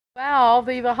Wow,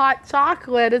 the hot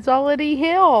chocolate is already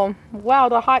here. Wow,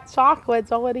 the hot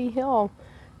chocolate's already here. So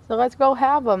let's go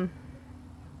have them.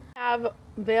 Have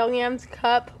William's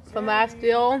cup from last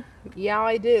deal? Yeah,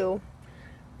 I do.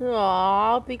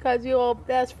 Aw, because you were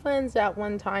best friends at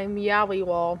one time. Yeah, we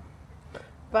were.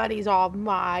 But he's all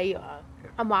my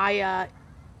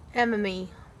enemy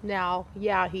now.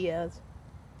 Yeah, he is.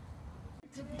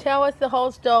 Tell us the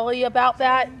whole story about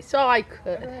that. So I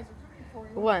could.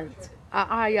 Once.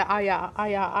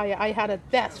 I had a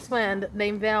best friend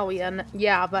named Valian.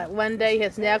 Yeah, but one day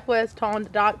his necklace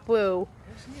turned dark blue,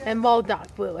 and more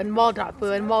dark blue, and more dark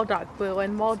blue, and more dark blue,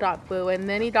 and more dark blue, and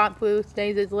many dark blue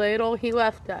stages later, he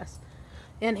left us,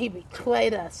 and he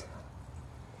betrayed us.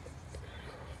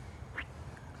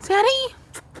 Sandy?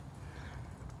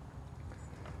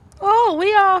 Oh,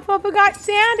 we forgot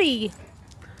Sandy.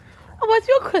 Oh, what's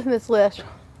your Christmas list?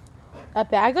 A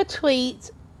bag of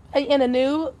treats, and a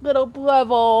new little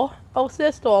brother or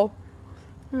sister.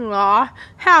 Aw,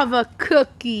 have a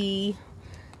cookie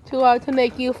to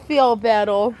make you feel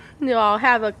better. Aw,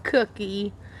 have a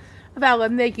cookie. That'll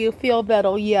make you feel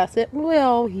better. Yes, it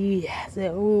will. Yes,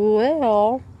 it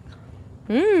will.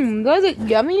 Was it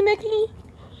yummy, Mickey?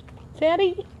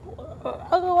 Sandy?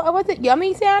 Was it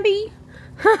yummy, Sandy?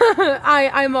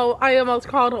 I almost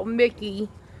called her Mickey.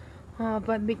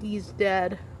 But Mickey's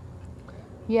dead.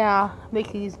 Yeah,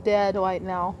 Mickey's dead right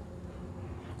now.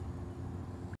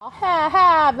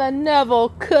 Have another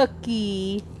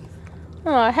cookie.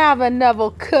 Have another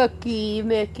cookie,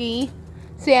 Mickey.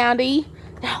 Sandy.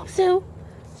 Now, Sue.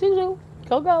 Sue.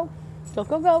 Go. Go.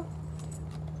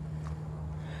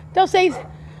 Don't say...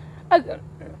 I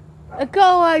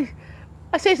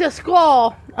say the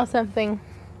squall or something.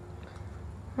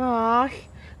 Aw,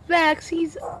 Max,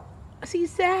 he's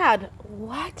sad.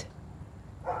 What?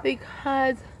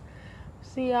 Because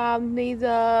she needs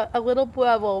a little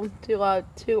brother to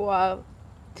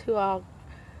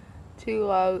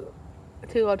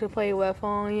play with.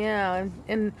 Oh yeah,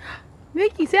 and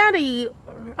Mickey, Sandy,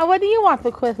 what do you want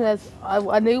for Christmas?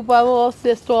 A new brother or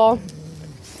sister?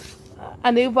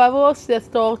 A new brother or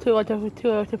sister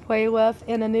to play with,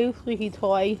 and a new squeaky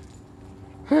toy.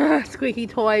 Squeaky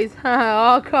toys.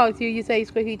 Of course, you say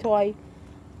squeaky toy.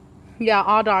 Yeah,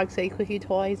 our dogs say squeaky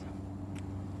toys.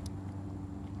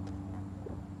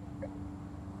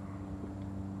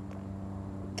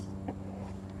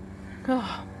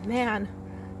 Oh, man.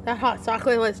 That hot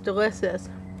chocolate was delicious.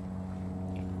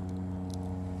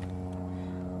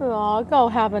 Oh, go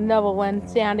have another one,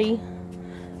 Sandy.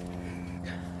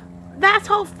 That's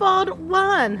her third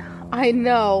one. I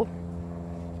know.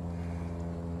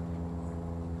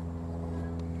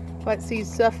 But she's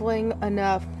suffering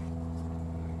enough.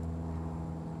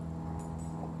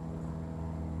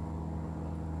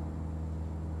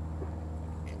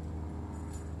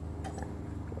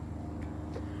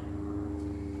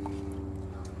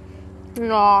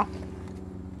 Aw.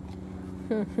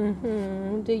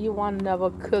 Do you want another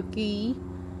cookie?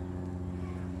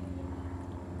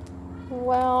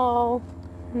 Well,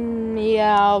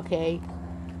 yeah, okay.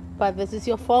 But this is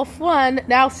your fourth one.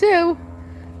 Now, Sue.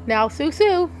 Now,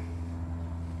 Sue.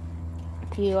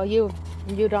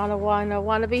 You don't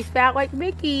want to be fat like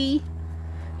Mickey.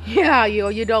 Yeah,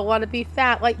 you don't want to be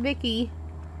fat like Mickey.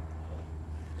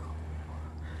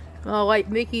 Oh, like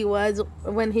Mickey was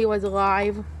when he was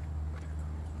alive.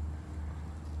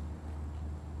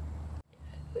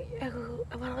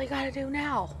 What do we gotta do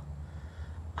now?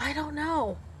 I don't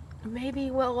know.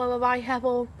 Maybe we'll I have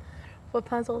all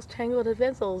Rapunzel's Tangled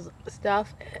Adventures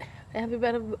stuff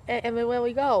everywhere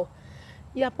we go.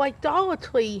 Yep, like Dollar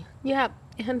Tree. Yep,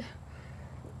 and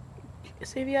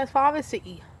CVS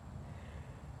Pharmacy.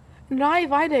 Not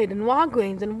Rite and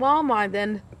Walgreens and Walmart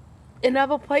and in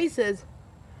other places.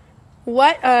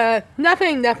 What?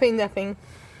 Nothing.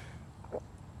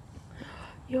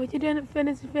 You didn't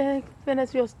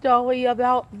finish your story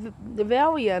about the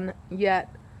Valiant yet.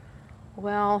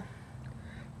 Well,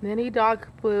 many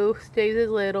dark blue stays as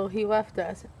little. He left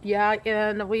us. Yeah,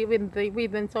 and we've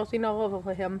been searching all over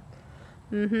for him.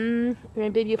 And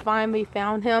did you finally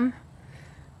found him?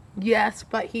 Yes,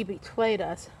 but he betrayed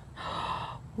us.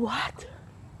 What?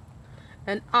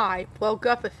 And I broke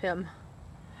up with him.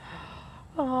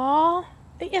 Oh,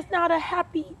 it's not a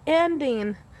happy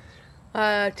ending.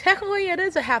 Technically it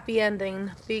is a happy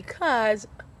ending because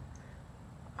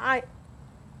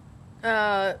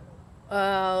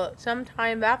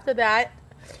sometime after that,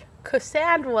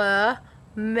 Cassandra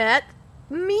met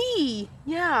me.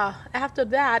 Yeah, after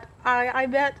that, I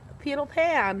met Peter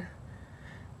Pan.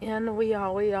 And we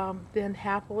been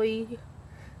happily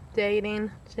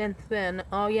dating since then.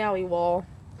 Oh yeah, we will.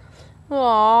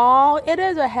 Aw, it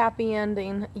is a happy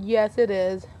ending. Yes, it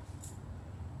is.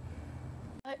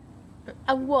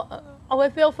 I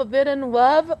would feel forbidden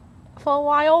love for a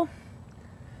while.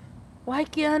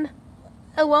 Like in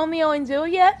Romeo and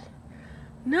Juliet?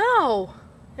 No.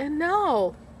 And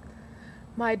no.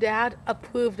 My dad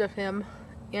approved of him.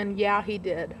 And yeah, he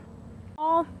did.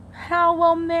 Oh, how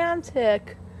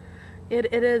romantic.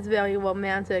 It is very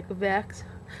romantic, Vex.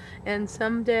 And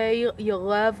someday your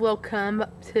love will come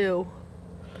too.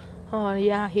 Oh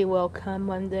yeah, he will come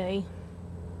one day.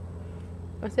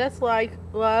 It's just like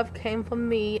love came from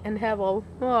me in heaven.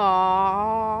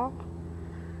 Aww.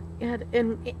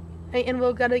 And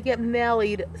we're gonna get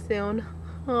married soon.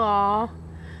 Aww.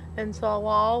 And so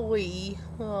are we.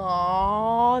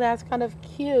 Aww, that's kind of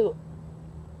cute.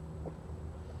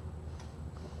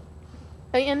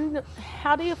 And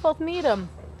how do you first meet him?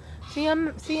 See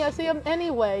him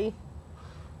anyway.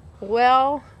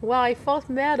 Well, I first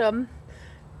met him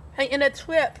in a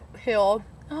trip hill.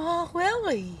 Oh,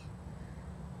 really?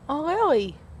 Oh,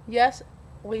 really? Yes,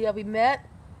 we met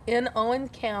in Owen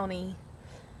County.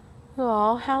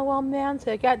 Oh, how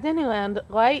romantic. At Disneyland,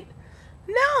 right?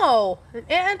 No!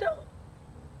 And,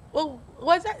 well,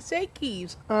 was that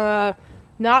Shakey's?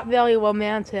 Not very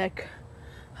romantic.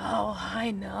 Oh,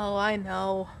 I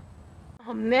know.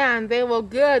 Oh, man, they were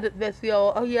good this year.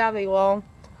 Oh, yeah, they were.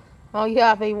 Oh,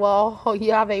 yeah, they were. Oh,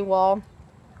 yeah, they were.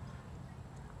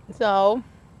 So,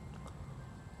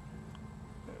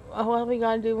 what are we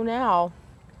gonna do now?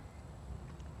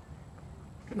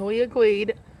 We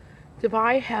agreed to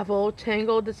buy Hevel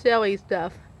Tangled the Silly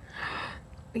stuff.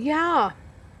 Yeah,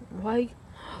 like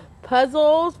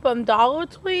puzzles from Dollar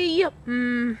Tree.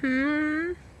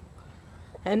 And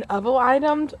other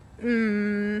items.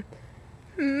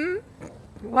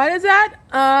 What is that?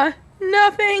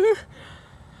 Nothing.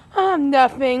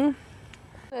 Nothing.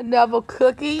 Another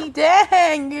cookie.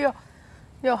 Dang,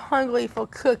 you're hungry for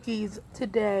cookies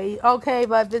today. Okay,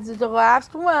 but this is the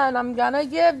last one I'm gonna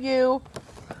give you.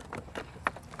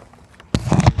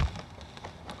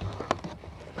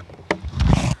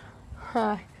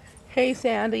 Hey,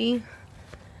 Sandy.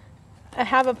 I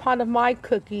have a pot of my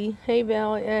cookie. Hey,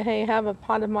 Bill. Hey, have a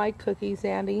pot of my cookie,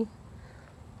 Sandy.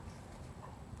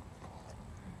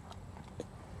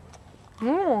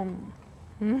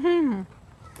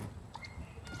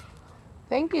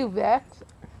 Thank you, Vex.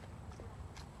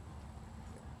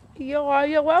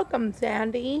 You're welcome,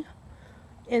 Sandy.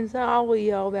 And sorry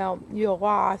about your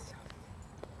loss.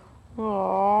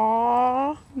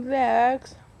 Aww,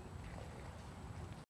 Vex.